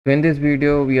So in this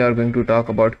video, we are going to talk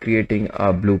about creating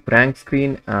a blue prank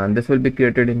screen, and this will be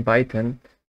created in Python.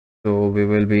 So we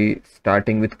will be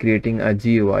starting with creating a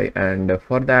GUI, and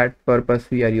for that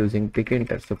purpose, we are using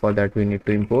tkinter. So for that, we need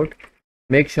to import.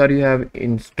 Make sure you have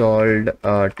installed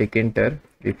tkinter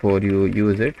before you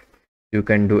use it. You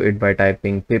can do it by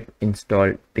typing pip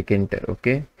install tkinter.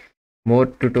 Okay. More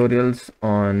tutorials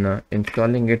on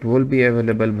installing it will be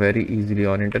available very easily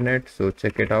on internet. So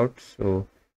check it out. So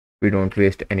we don't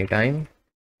waste any time.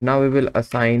 Now we will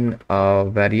assign a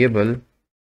variable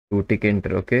to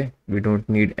tkinter. Okay, we don't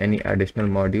need any additional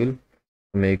module.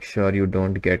 Make sure you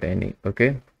don't get any.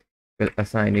 Okay, we'll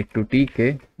assign it to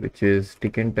tk, which is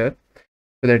tkinter,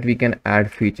 so that we can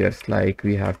add features like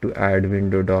we have to add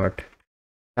window dot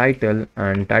title,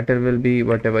 and title will be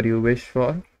whatever you wish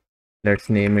for. Let's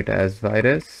name it as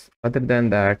virus. Other than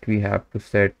that, we have to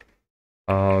set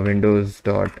windows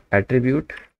dot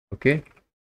attribute. Okay,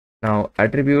 now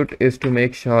attribute is to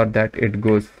make sure that it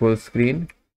goes full screen.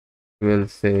 We'll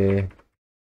say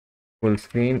full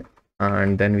screen,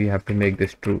 and then we have to make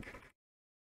this true.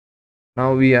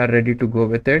 Now we are ready to go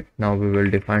with it. Now we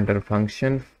will define our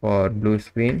function for blue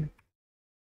screen.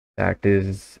 That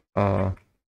is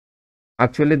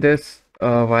actually this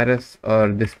virus, or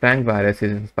this prank virus,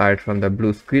 is inspired from the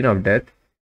blue screen of death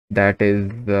that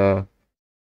is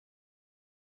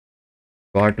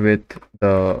got with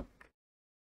the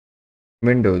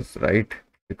Windows, right?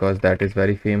 Because that is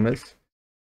very famous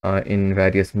in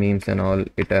various memes and all.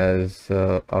 It has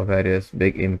a various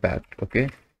big impact. Okay,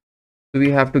 so we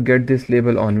have to get this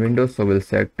label on Windows, so we'll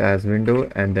set as window,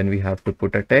 and then we have to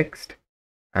put a text,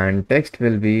 and text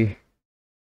will be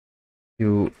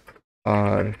you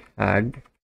are hacked.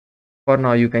 For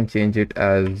now you can change it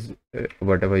as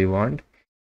whatever you want.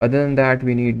 Other than that,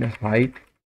 we need height,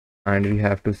 and we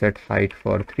have to set height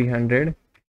for 300,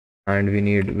 and we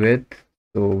need width,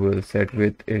 so we'll set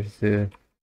width is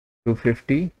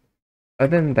 250.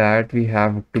 Other than that, we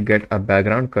have to get a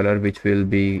background color, which will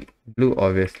be blue,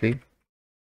 obviously,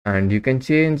 and you can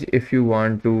change if you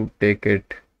want to take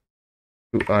it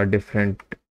to a different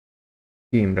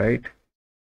theme, right?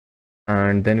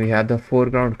 And then we have the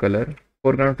foreground color.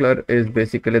 Foreground color is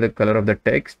basically the color of the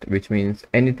text, which means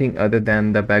anything other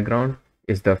than the background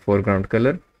is the foreground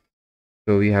color.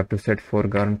 So we have to set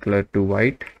foreground color to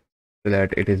white so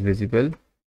that it is visible.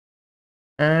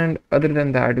 And other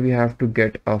than that, we have to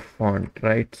get a font,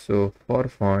 right? So for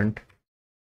font,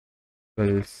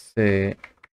 we'll say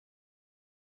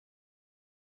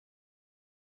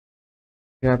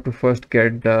we have to first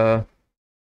get the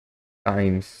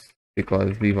times,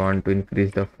 because we want to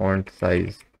increase the font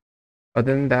size.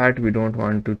 Other than that, we don't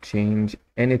want to change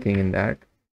anything in that.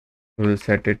 We'll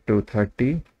set it to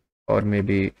 30 or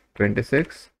maybe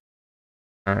 26,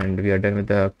 and we are done with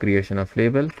the creation of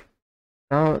label.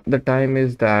 Now the time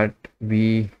is that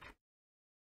we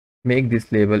make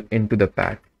this label into the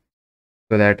pack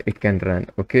so that it can run.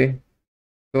 Okay,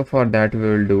 so for that we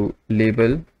will do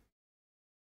label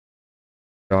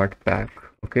dot pack.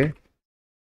 Okay,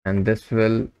 and this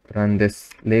will run this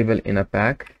label in a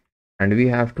pack, and we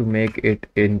have to make it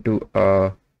into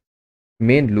a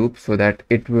main loop so that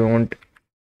it won't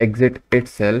exit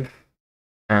itself,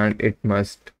 and it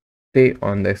must stay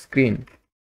on the screen.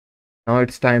 Now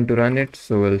it's time to run it,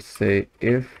 so we'll say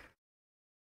if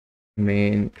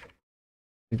main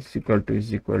is equal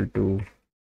to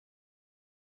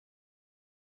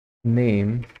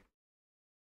name.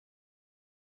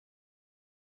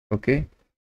 Okay,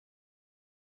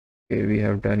 we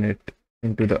have done it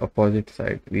into the opposite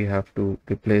side. We have to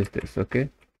replace this. Okay,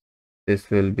 this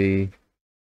will be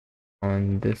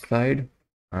on this side,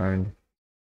 and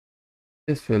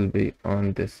this will be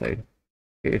on this side.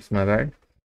 Okay, it's my bad.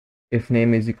 If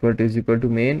name is equal to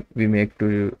main, we need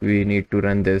to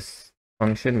run this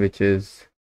function, which is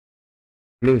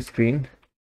blue screen,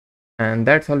 and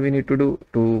that's all we need to do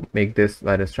to make this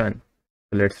virus run.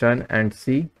 So let's run and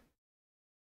see.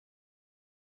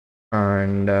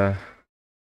 And there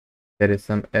is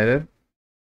some error.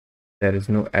 There is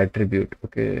no attribute.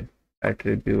 Okay,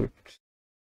 attribute.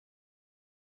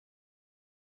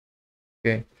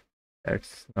 Okay,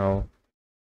 that's now.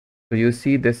 So you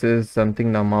see, this is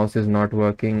something. Now mouse is not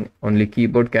working. Only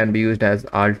keyboard can be used as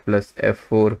Alt plus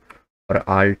F4 or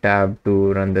Alt tab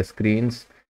to run the screens,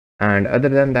 and other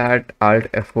than that,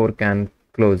 Alt F4 can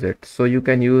close it. So you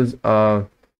can use a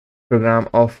program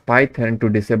of Python to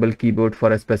disable keyboard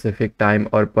for a specific time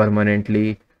or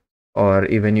permanently, or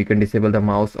even you can disable the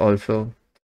mouse also.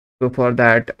 So for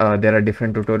that, there are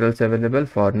different tutorials available.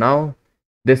 For now,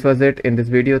 this was it in this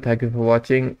video. Thank you for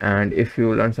watching, and if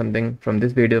you learned something from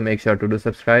this video, make sure to do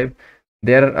subscribe.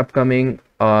 There are upcoming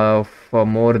for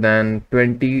more than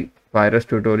 20 virus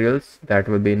tutorials that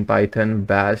will be in Python,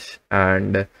 Bash,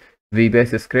 and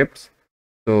VBase scripts.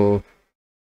 So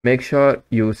make sure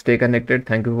you stay connected.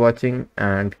 Thank you for watching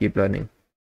and keep learning.